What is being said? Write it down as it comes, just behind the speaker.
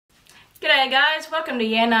G'day guys, welcome to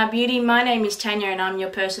Yana Beauty. My name is Tanya and I'm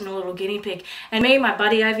your personal little guinea pig. And me and my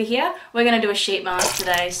buddy over here, we're going to do a sheet mask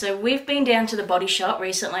today. So we've been down to the Body Shop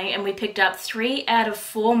recently and we picked up 3 out of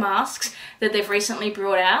 4 masks that they've recently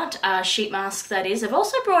brought out. Sheet masks, that is. They've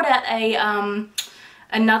also brought out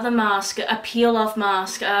another mask, a peel-off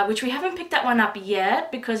mask, which we haven't picked that one up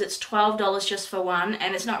yet because it's $12 just for one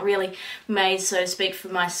and it's not really made, so to speak, for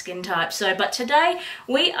my skin type. But today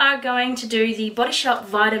we are going to do the Body Shop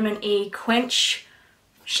Vitamin E Quench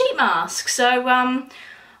sheet mask.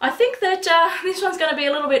 I think that this one's going to be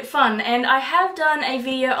a little bit fun, and I have done a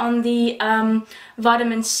video on the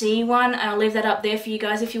vitamin C one. I'll leave that up there for you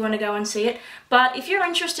guys if you want to go and see it. But if you're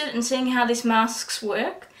interested in seeing how this mask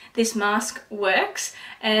works,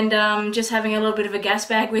 and just having a little bit of a gas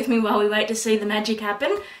bag with me while we wait to see the magic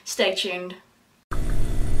happen, stay tuned.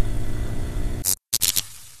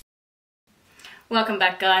 Welcome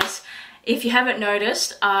back, guys. If you haven't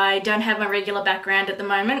noticed, I don't have my regular background at the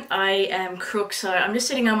moment. I am crook, so I'm just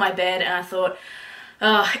sitting on my bed and I thought,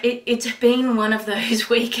 it's been one of those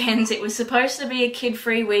weekends. It was supposed to be a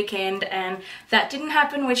kid-free weekend and that didn't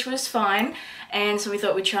happen, which was fine. And so we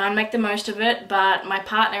thought we'd try and make the most of it, but my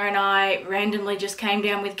partner and I randomly just came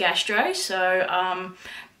down with gastro, so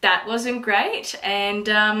that wasn't great. And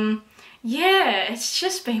yeah, it's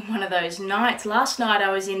just been one of those nights. Last night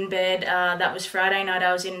I was in bed, that was Friday night,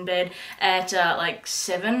 I was in bed at like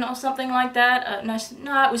 7 or something like that. No,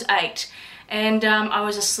 it was 8. And I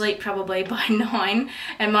was asleep probably by 9,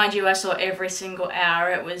 and mind you, I saw every single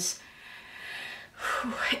hour. It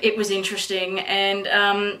was interesting,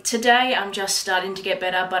 and today I'm just starting to get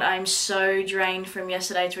better, but I'm so drained from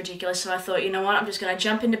yesterday, it's ridiculous. So I thought, you know what, I'm just going to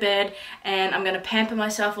jump into bed and I'm going to pamper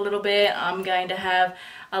myself a little bit. I'm going to have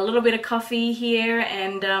a little bit of coffee here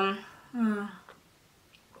and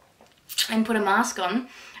put a mask on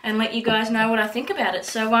and let you guys know what I think about it.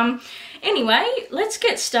 So anyway, let's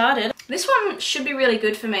get started. This one should be really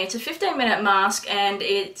good for me. It's a 15-minute mask and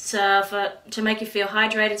it's to make you feel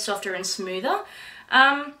hydrated, softer and smoother.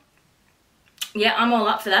 Yeah, I'm all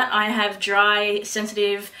up for that. I have dry,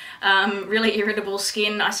 sensitive, really irritable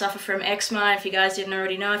skin. I suffer from eczema, if you guys didn't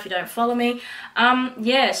already know, if you don't follow me.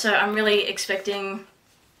 Yeah, so I'm really expecting,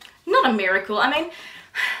 not a miracle. I mean,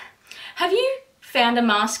 have you found a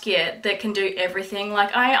mask yet that can do everything?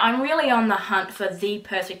 Like, I'm really on the hunt for the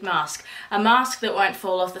perfect mask. A mask that won't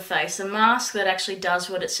fall off the face. A mask that actually does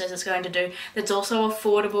what it says it's going to do. That's also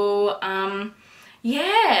affordable.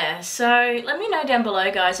 Yeah, so let me know down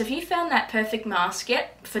below, guys, if you found that perfect mask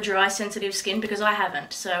yet for dry, sensitive skin, because I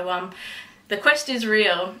haven't. So the quest is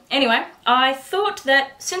real. Anyway, I thought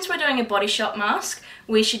that since we're doing a Body Shop mask,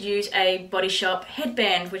 we should use a Body Shop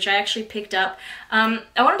headband, which I actually picked up. I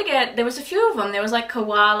wanted to get, there was a few of them. There was like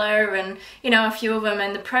koala and, you know, a few of them,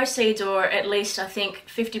 and the proceeds, or at least I think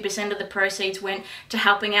 50% of the proceeds, went to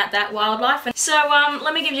helping out that wildlife. And so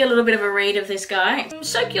let me give you a little bit of a read of this guy.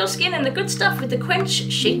 Soak your skin in the good stuff with the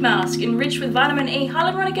Quench Sheet Mask, enriched with vitamin E,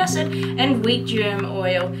 hyaluronic acid and wheat germ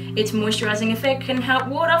oil. Its moisturizing effect can help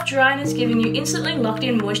ward off dryness, giving you instantly locked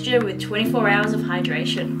in moisture with 24 hours of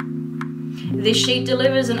hydration. This sheet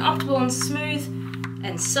delivers an optimal and smooth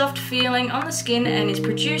and soft feeling on the skin and is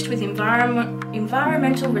produced with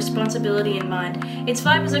environmental responsibility in mind. Its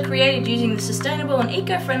fibers are created using the sustainable and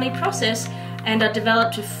eco-friendly process and are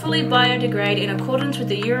developed to fully biodegrade in accordance with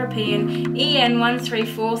the European EN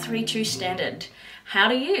 13432 standard. How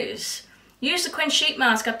to use? Use the Quench Sheet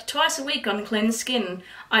Mask up to twice a week on cleansed skin.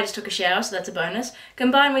 I just took a shower, so that's a bonus.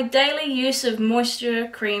 Combine with daily use of moisture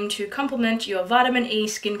cream to complement your vitamin E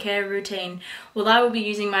skincare routine. Well, I will be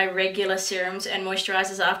using my regular serums and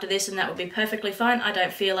moisturizers after this, and that will be perfectly fine. I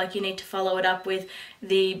don't feel like you need to follow it up with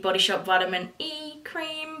the Body Shop Vitamin E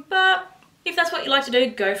cream, but if that's what you like to do,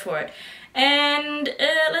 go for it. And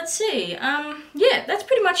let's see, yeah, that's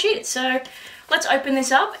pretty much it. So let's open this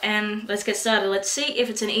up and let's get started. Let's see if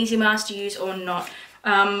it's an easy mask to use or not.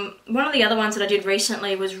 One of the other ones that I did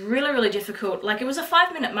recently was really difficult. Like, it was a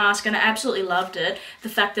 5-minute mask and I absolutely loved it, the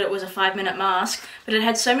fact that it was a 5-minute mask, but it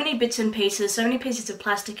had so many bits and pieces, so many pieces of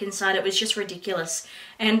plastic inside, it was just ridiculous.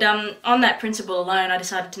 And on that principle alone, I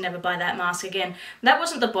decided to never buy that mask again. That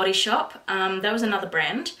wasn't the Body Shop, that was another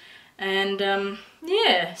brand. And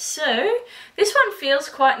yeah, so this one feels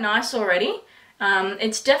quite nice already.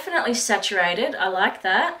 It's definitely saturated, I like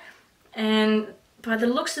that, and by the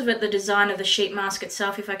looks of it, the design of the sheet mask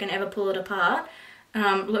itself, if I can ever pull it apart,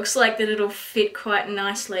 looks like that it'll fit quite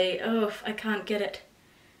nicely. Oh, I can't get it.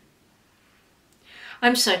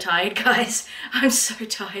 I'm so tired, guys. I'm so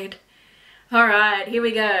tired. Alright, here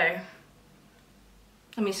we go.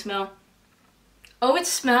 Let me smell. Oh, it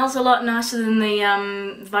smells a lot nicer than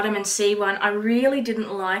the vitamin C one. I really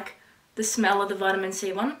didn't like the smell of the vitamin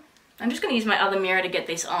C one. I'm just going to use my other mirror to get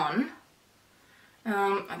this on.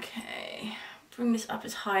 Okay, bring this up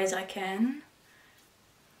as high as I can.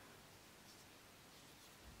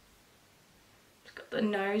 It's got the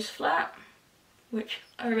nose flap, which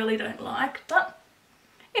I really don't like, but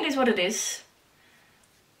it is what it is.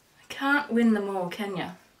 I can't win them all, can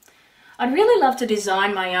you? I'd really love to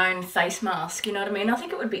design my own face mask, you know what I mean? I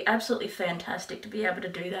think it would be absolutely fantastic to be able to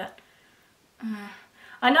do that.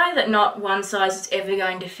 I know that not one size is ever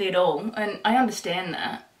going to fit all, and I understand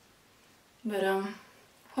that. But,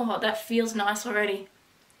 oh, that feels nice already.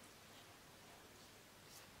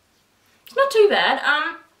 It's not too bad.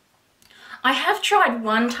 I have tried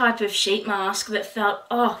one type of sheet mask that felt,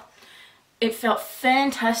 it felt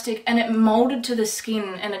fantastic, and it molded to the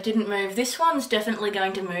skin and it didn't move. This one's definitely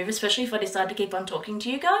going to move, especially if I decide to keep on talking to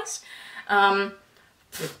you guys. I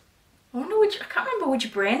wonder I can't remember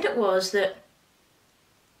which brand it was that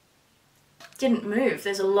didn't move.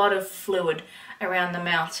 There's a lot of fluid around the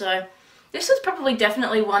mouth, so this is probably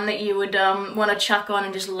definitely one that you would want to chuck on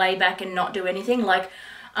and just lay back and not do anything. Like,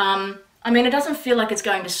 I mean, it doesn't feel like it's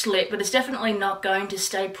going to slip, but it's definitely not going to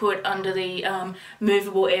stay put under the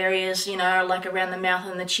movable areas, you know, like around the mouth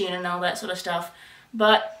and the chin and all that sort of stuff.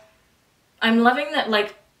 But I'm loving that,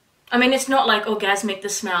 like, I mean, it's not like orgasmic, the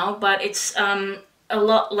smell, but it's a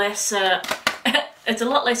lot less, it's a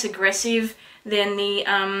lot less aggressive than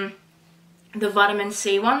the vitamin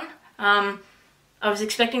C one. I was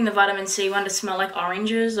expecting the vitamin C one to smell like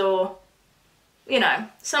oranges or, you know,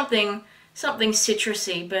 something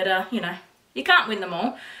citrusy, but you know, you can't win them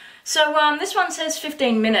all. So this one says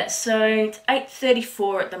 15 minutes, so it's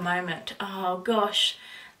 8:34 at the moment. Oh gosh,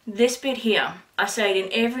 this bit here, I say it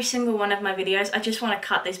in every single one of my videos, I just want to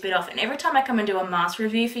cut this bit off, and every time I come and do a mask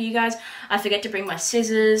review for you guys, I forget to bring my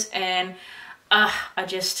scissors, and I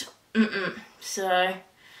just, so,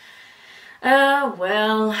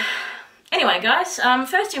 well. Anyway guys,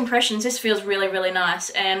 first impressions, this feels really, really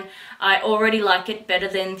nice, and I already like it better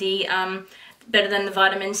than the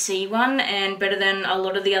vitamin C one, and better than a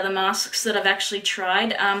lot of the other masks that I've actually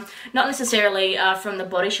tried. Not necessarily from the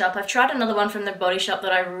Body Shop. I've tried another one from the Body Shop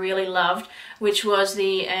that I really loved, which was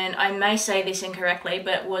the, and I may say this incorrectly,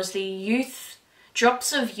 but was the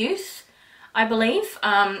Drops of Youth, I believe.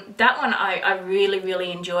 That one I really,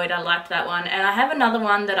 really enjoyed. I liked that one. And I have another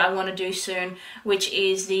one that I want to do soon, which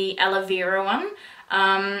is the aloe vera one.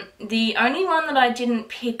 The only one that I didn't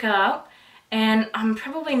pick up, and I'm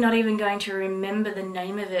probably not even going to remember the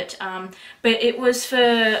name of it, but it was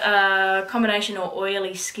for combination or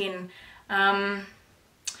oily skin. Let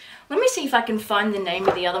me see if I can find the name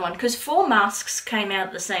of the other one, because 4 masks came out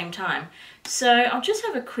at the same time. So I'll just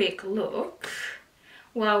have a quick look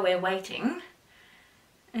while we're waiting.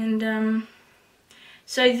 And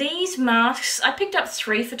so these masks, I picked up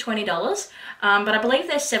 3 for $20, but I believe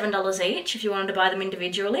they're $7 each if you wanted to buy them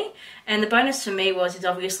individually. And the bonus for me is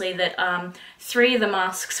obviously that 3 of the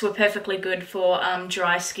masks were perfectly good for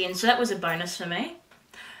dry skin, so that was a bonus for me.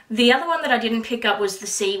 The other one that I didn't pick up was the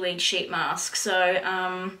seaweed sheet mask,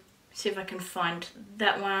 so see if I can find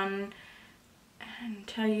that one and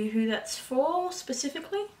tell you who that's for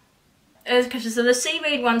specifically. So the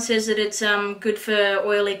seaweed one says that it's good for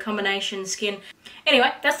oily combination skin.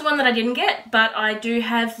 Anyway, that's the one that I didn't get, but I do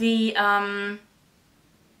have the aloe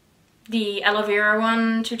vera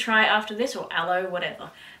one to try after this, or aloe,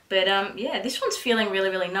 whatever. But yeah, this one's feeling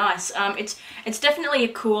really, really nice. It's definitely a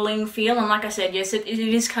cooling feel, and like I said, yes, it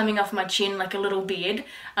is coming off my chin like a little beard,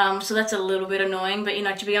 so that's a little bit annoying, but you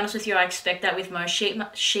know, to be honest with you, I expect that with most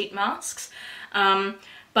sheet masks.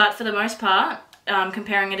 But for the most part,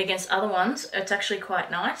 comparing it against other ones, it's actually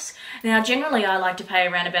quite nice. Now, generally I like to pay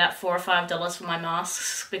around about $4 or $5 for my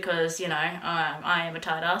masks because, you know, I am a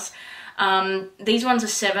tight ass. These ones are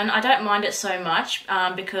 $7. I don't mind it so much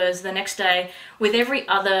because the next day, with every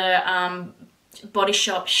other Body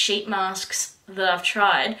Shop sheet masks that I've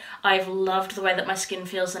tried, I've loved the way that my skin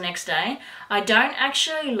feels the next day. I don't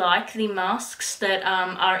actually like the masks that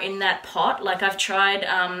are in that pot. Like I've tried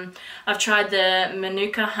the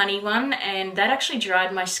Manuka honey one, and that actually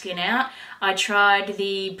dried my skin out. I tried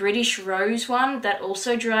the British Rose one, that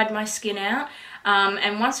also dried my skin out.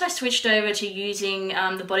 And once I switched over to using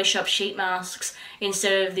the Body Shop sheet masks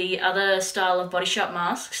instead of the other style of Body Shop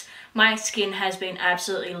masks, my skin has been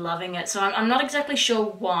absolutely loving it. So I'm not exactly sure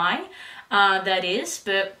why that is,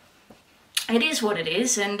 but it is what it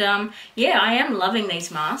is. And yeah, I am loving these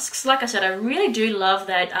masks. Like I said, I really do love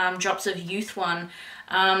that Drops of Youth one.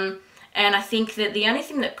 And I think that the only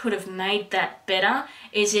thing that could have made that better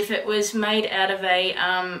is if it was made out of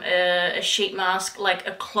a sheet mask, like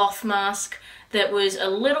a cloth mask that was a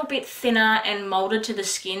little bit thinner and molded to the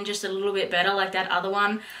skin just a little bit better, like that other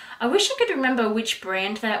one. I wish I could remember which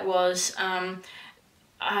brand that was.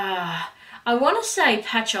 I want to say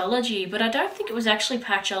Patchology, but I don't think it was actually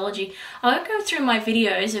Patchology. I'll go through my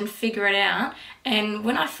videos and figure it out, and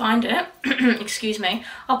when I find it, excuse me,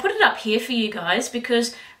 I'll put it up here for you guys,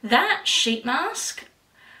 because that sheet mask,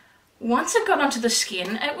 once it got onto the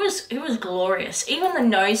skin, it was glorious. Even the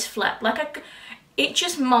nose flap, like it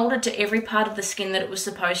just molded to every part of the skin that it was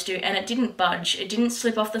supposed to, and it didn't budge. It didn't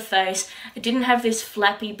slip off the face. It didn't have this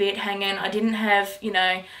flappy bit hanging. I didn't have, you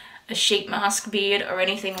know, a sheet mask beard or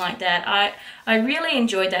anything like that. I really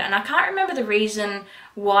enjoyed that, and I can't remember the reason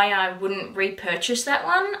why I wouldn't repurchase that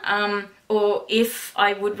one, or if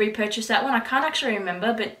I would repurchase that one. I can't actually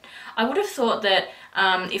remember, but I would have thought that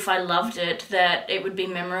if I loved it, that it would be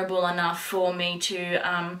memorable enough for me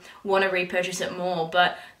to want to repurchase it more.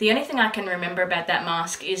 But the only thing I can remember about that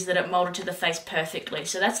mask is that it molded to the face perfectly.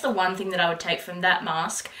 So that's the one thing that I would take from that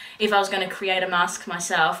mask. If I was going to create a mask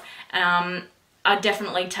myself, I'd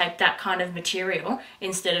definitely take that kind of material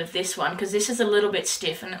instead of this one, because this is a little bit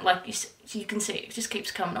stiff, and like you can see, it just keeps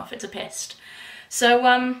coming off. It's a pest. So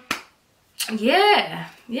yeah,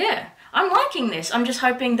 I'm liking this. I'm just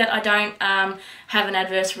hoping that I don't have an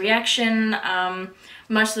adverse reaction.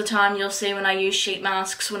 Most of the time you'll see when I use sheet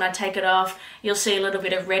masks, when I take it off, you'll see a little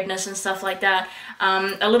bit of redness and stuff like that.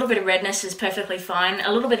 A little bit of redness is perfectly fine.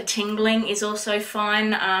 A little bit of tingling is also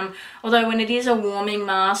fine. Although when it is a warming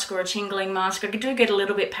mask or a tingling mask, I do get a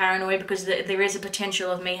little bit paranoid, because there is a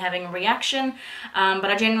potential of me having a reaction. But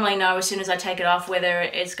I generally know as soon as I take it off whether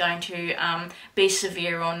it's going to be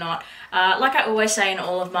severe or not. Like I always say in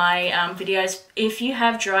all of my videos, if you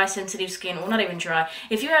have dry, sensitive skin, or not even dry,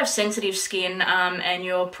 if you have sensitive skin and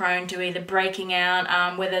you're prone to either breaking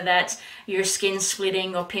out, whether that's your skin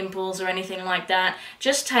splitting or pimples or anything like that,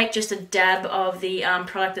 just take just a dab of the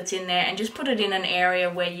product that's in there and just put it in an area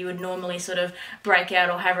where you would normally sort of break out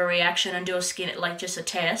or have a reaction, and do a skin, like just a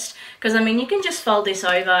test. Because I mean, you can just fold this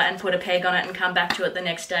over and put a peg on it and come back to it the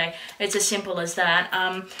next day. It's as simple as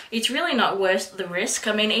that. It's really not worth the risk.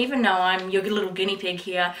 I mean, even though I'm your little guinea pig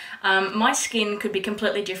here, my skin could be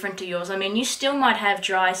completely different to yours. I mean, you still might have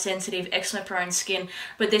dry, sensitive, eczema prone skin,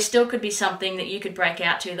 but there still could be something that you could break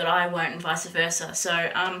out to that I won't, and vice versa.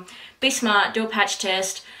 So be smart, do a patch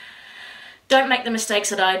test. Don't make the mistakes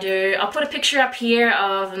that I do. I'll put a picture up here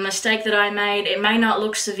of a mistake that I made. It may not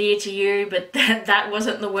look severe to you, but that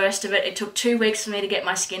wasn't the worst of it. It took 2 weeks for me to get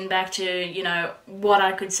my skin back to, you know, what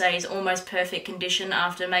I could say is almost perfect condition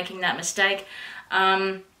after making that mistake.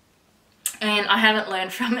 And I haven't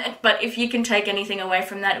learned from it, but if you can take anything away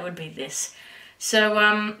from that, it would be this.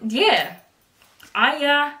 So, yeah,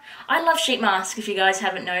 I love sheet masks, if you guys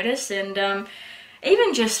haven't noticed, and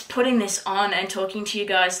even just putting this on and talking to you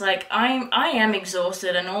guys, like, I am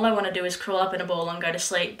exhausted and all I want to do is crawl up in a ball and go to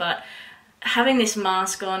sleep, but having this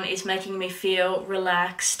mask on is making me feel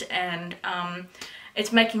relaxed, and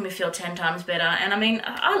it's making me feel 10 times better. And I mean,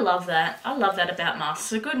 I love that. I love that about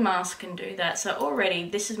masks. A good mask can do that. So already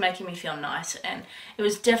this is making me feel nice, and it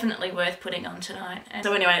was definitely worth putting on tonight. And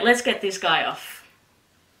so anyway, let's get this guy off.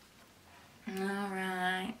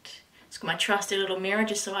 Alright. It's got my trusty little mirror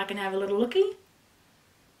just so I can have a little looky.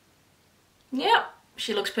 Yep,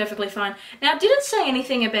 she looks perfectly fine. Now, did it say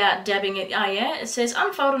anything about dabbing it? Oh yeah, it says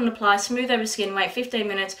unfold and apply, smooth over skin, wait 15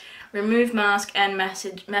 minutes, remove mask and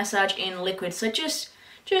massage in liquid. So just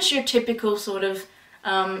your typical sort of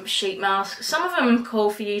sheet mask. Some of them call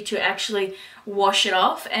for you to actually wash it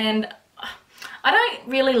off, and I don't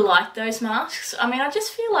really like those masks. I mean, I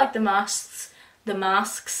just feel like the masks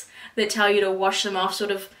that tell you to wash them off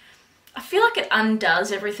sort of, I feel like it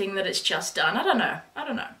undoes everything that it's just done. I don't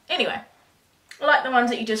know. Anyway, I like the ones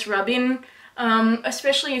that you just rub in,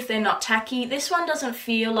 especially if they're not tacky. This one doesn't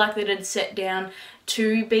feel like that it's set down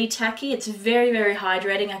to be tacky. It's very, very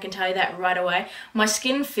hydrating, I can tell you that right away. My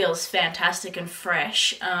skin feels fantastic and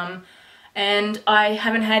fresh, and I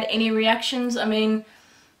haven't had any reactions. I mean,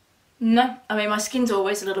 no, I mean, my skin's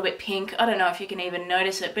always a little bit pink. I don't know if you can even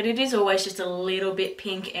notice it, but it is always just a little bit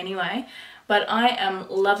pink anyway. But I am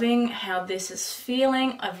loving how this is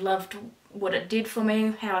feeling. I've loved what it did for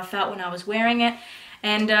me, how I felt when I was wearing it.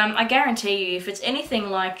 And I guarantee you, if it's anything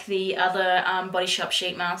like the other Body Shop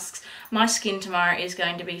sheet masks, my skin tomorrow is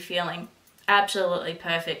going to be feeling absolutely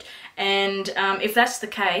perfect. And if that's the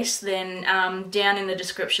case, then down in the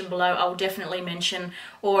description below, I'll definitely mention,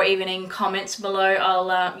 or even in comments below,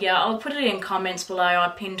 I'll put it in comments below,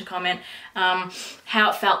 I'll pinned comment, how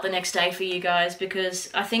it felt the next day for you guys, because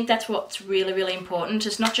I think that's what's really, really important.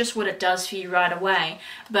 It's not just what it does for you right away,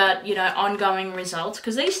 but, you know, ongoing results,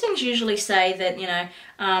 because these things usually say that, you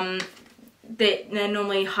know, they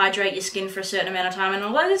normally hydrate your skin for a certain amount of time, and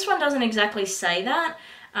although this one doesn't exactly say that,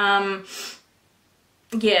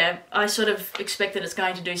 yeah, I sort of expect that it's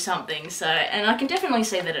going to do something, so, and I can definitely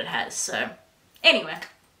see that it has, so, anyway.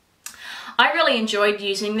 I really enjoyed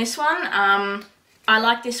using this one. I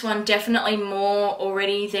like this one definitely more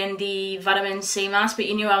already than the vitamin C mask, but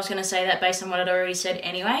you knew I was going to say that based on what I'd already said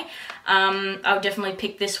anyway. I would definitely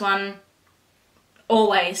pick this one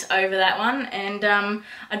always over that one, and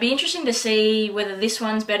I'd be interested to see whether this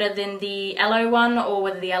one's better than the aloe one or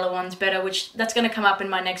whether the aloe one's better, which that's going to come up in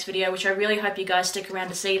my next video, which I really hope you guys stick around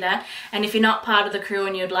to see that. And if you're not part of the crew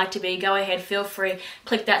and you'd like to be, go ahead, feel free,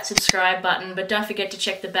 click that subscribe button, but don't forget to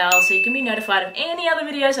check the bell so you can be notified of any other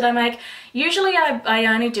videos that I make. Usually I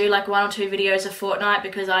only do like 1 or 2 videos a fortnight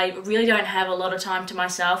because I really don't have a lot of time to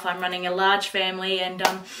myself. I'm running a large family, and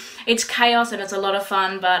it's chaos and it's a lot of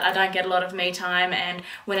fun, but I don't get a lot of me time, and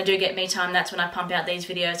when I do get me time, that's when I pump out these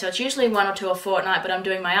videos. So it's usually 1 or 2 a fortnight, but I'm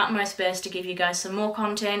doing my utmost best to give you guys some more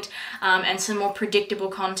content, and some more predictable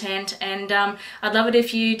content, and I'd love it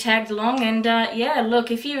if you tagged along. And yeah,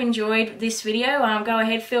 look, if you enjoyed this video, go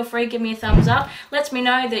ahead, feel free, give me a thumbs up. Lets me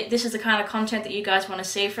know that this is the kind of content that you guys want to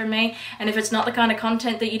see from me, and if it's not the kind of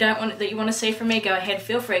content that you want to see from me, go ahead,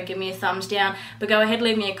 feel free, give me a thumbs down, but go ahead,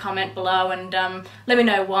 leave me a comment below, and let me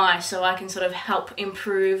know why, so I can sort of help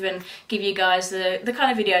improve and give you guys the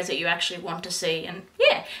kind of videos that you actually want to see. And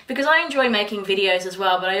yeah, because I enjoy making videos as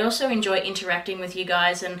well, but I also enjoy interacting with you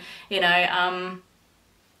guys, and you know,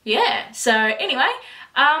 yeah, so anyway,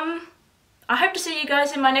 I hope to see you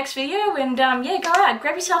guys in my next video, and yeah, go out,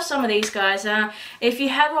 grab yourself some of these guys. If you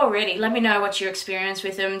have already, let me know what's your experience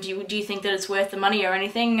with them. Do you think that it's worth the money or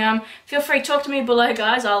anything? Feel free, talk to me below,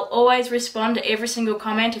 guys. I'll always respond to every single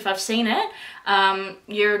comment if I've seen it.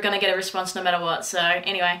 You're gonna get a response no matter what. So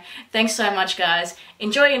anyway, thanks so much, guys.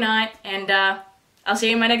 Enjoy your night, and I'll see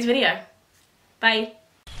you in my next video. Bye.